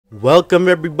Welcome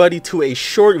everybody to a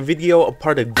short video, a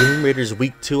part of Game Raiders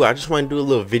week 2. I just want to do a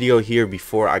little video here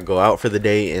before I go out for the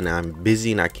day and I'm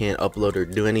busy and I can't upload or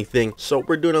do anything. So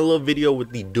we're doing a little video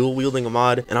with the dual wielding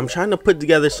mod, and I'm trying to put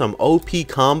together some OP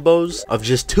combos of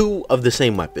just two of the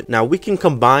same weapon. Now we can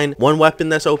combine one weapon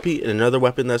that's OP and another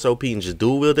weapon that's OP and just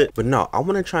dual wield it, but no, I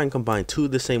want to try and combine two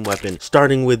of the same weapon,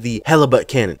 starting with the Helibut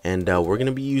cannon. And we're going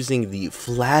to be using the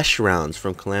flash rounds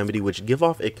from Calamity, which give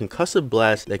off a concussive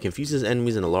blast that confuses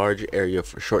enemies in a large area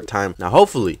for a short time. Now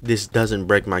hopefully this doesn't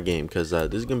break my game, because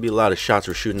there's gonna be a lot of shots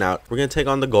we're shooting out. We're gonna take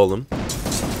on the golem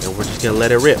and we're just gonna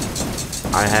let it rip.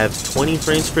 I have 20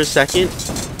 frames per second.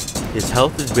 His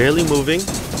health is barely moving.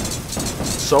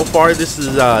 So far this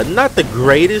is not the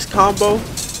greatest combo.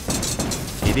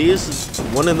 It is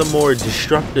one of the more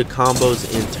destructive combos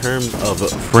in terms of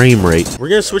frame rate. We're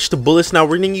gonna switch to bullets now.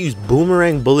 We're gonna use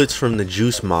boomerang bullets from the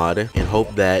juice mod and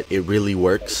hope that it really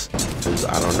works, because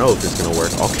I don't know if it's gonna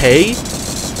work. Okay,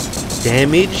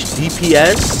 damage,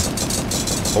 DPS.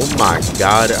 Oh my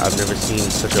god, I've never seen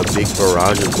such a big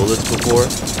barrage of bullets before,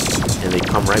 and they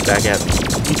come right back at me.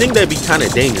 You think that'd be kind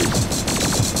of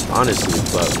dangerous, honestly,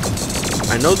 but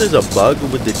I know there's a bug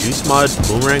with the juice mod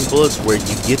boomerang bullets where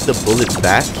you get the bullets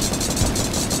back,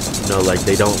 you know, like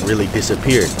they don't really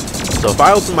disappear. So if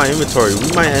I open my inventory, we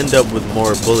might end up with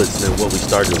more bullets than what we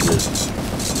started with.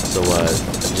 So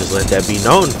just let that be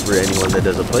known for anyone that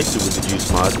does a playthrough with the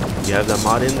juice mod. You have that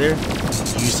mod in there,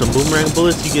 you use some boomerang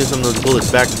bullets, you get some of those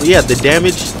bullets back. But yeah, the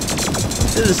damage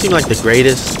doesn't seem like the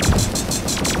greatest.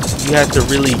 You have to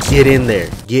really get in there,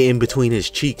 get in between his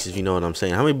cheeks, if you know what I'm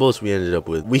saying. How many bullets we ended up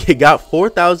with? We got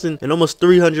 4,000 and almost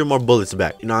 300 more bullets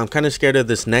back. You know, I'm kind of scared of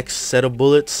this next set of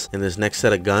bullets and this next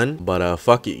set of gun, but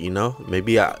fuck it, you know.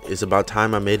 Maybe it's about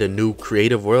time I made a new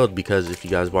creative world, because if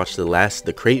you guys watched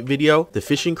the crate video, the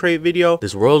fishing crate video,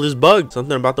 this world is bugged.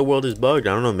 Something about the world is bugged.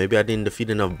 I don't know, maybe I didn't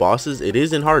defeat enough bosses. It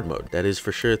is in hard mode. That is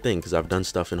for sure a thing, because I've done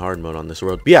stuff in hard mode on this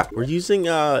world. But yeah, we're using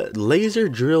laser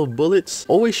drill bullets.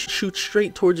 Always shoot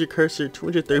straight towards your cursor,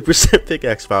 230%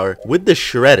 pickaxe power with the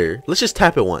shredder. Let's just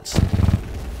tap it once.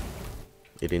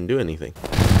 It didn't do anything.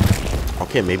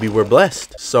 Okay, maybe we're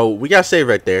blessed. So we got saved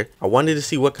right there. I wanted to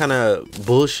see what kind of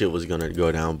bullshit was gonna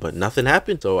go down, but nothing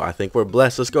happened. So I think we're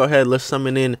blessed. Let's go ahead, let's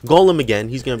summon in Golem again.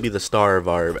 He's gonna be the star of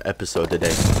our episode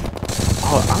today.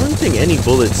 Oh, I don't think any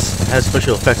bullets has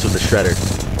special effects with the shredder.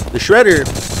 The shredder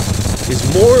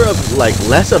is more of like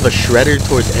less of a shredder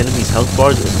towards enemies' health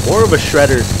bars and more of a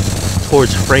shredder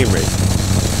towards frame rate.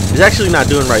 It's actually not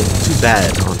doing too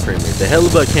bad on frame rate. The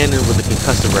Helibut cannon with the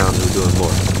concussive round is doing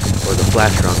more, or the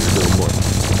flash round is doing more.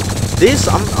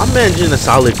 This, I'm managing a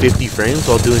solid 50 frames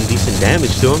while doing decent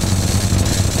damage to him,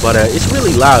 but it's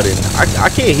really loud and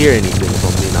I can't hear anything, if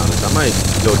I'm being honest. I might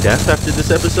go deaf after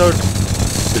this episode,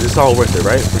 but it's all worth it,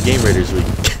 right? For Game Raiders week.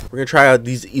 We're gonna try out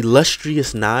these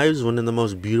illustrious knives, one of the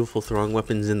most beautiful throwing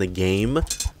weapons in the game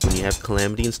when you have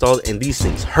Calamity installed, and these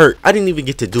things hurt. I didn't even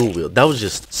get to dual wield. That was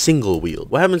just single wield.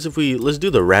 What happens if let's do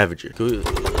the Ravager.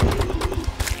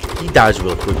 He dies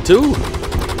real quick too.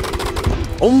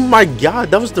 Oh my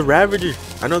god, that was the Ravager.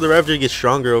 I know the Ravager gets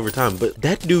stronger over time, but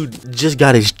that dude just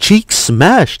got his cheeks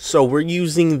smashed. So we're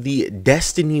using the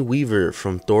Destiny Weaver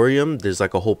from Thorium. There's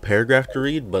like a whole paragraph to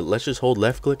read, but let's just hold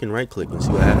left click and right click and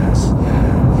see what happens.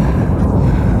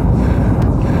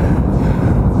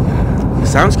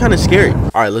 Sounds kind of scary.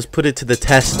 All right, let's put it to the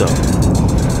test though.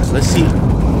 Let's see.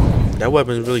 That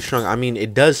weapon is really strong. I mean,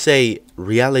 it does say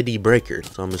reality breaker,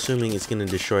 so I'm assuming it's gonna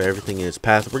destroy everything in its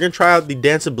path. We're gonna try out the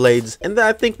dance of blades, and then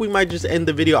I think we might just end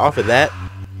the video off of that.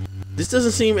 This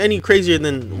doesn't seem any crazier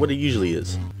than what it usually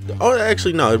is. Oh,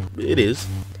 actually no, it is.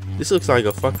 This looks like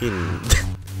a fucking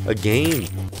a game,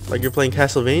 like you're playing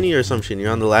Castlevania or some shit.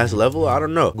 You're on the last level. I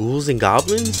don't know. Ghouls and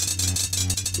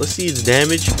goblins. Let's see its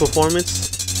damage performance.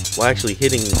 Well, actually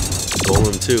hitting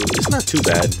Golem too, it's not too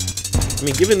bad. I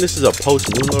mean, given this is a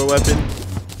post-Moonlord weapon,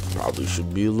 probably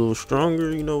should be a little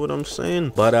stronger, you know what I'm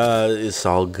saying? But it's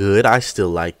all good. I still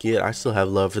like it. I still have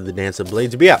love for the Dance of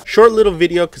Blades. But yeah, short little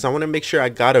video, because I want to make sure I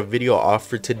got a video off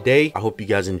for today. I hope you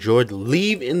guys enjoyed.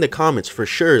 Leave in the comments, for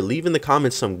sure, leave in the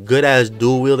comments some good ass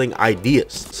dual wielding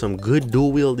ideas, some good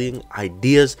dual wielding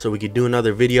ideas, so we could do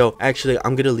another video. Actually,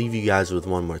 I'm gonna leave you guys with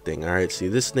one more thing. All right, see,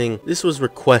 this was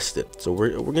requested, so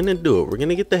we're gonna do it. We're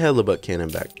gonna get the Helibut cannon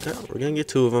back. Yeah, we're gonna get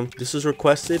two of them. This was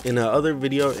requested in another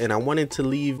video, and I wanted to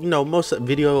leave, you know, most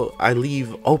video I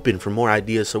leave open for more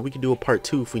ideas, so we can do a part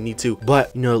 2 if we need to.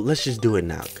 But you know, let's just do it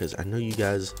now, because I know you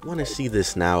guys want to see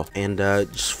this now, and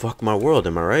just fuck my world.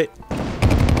 Am I right?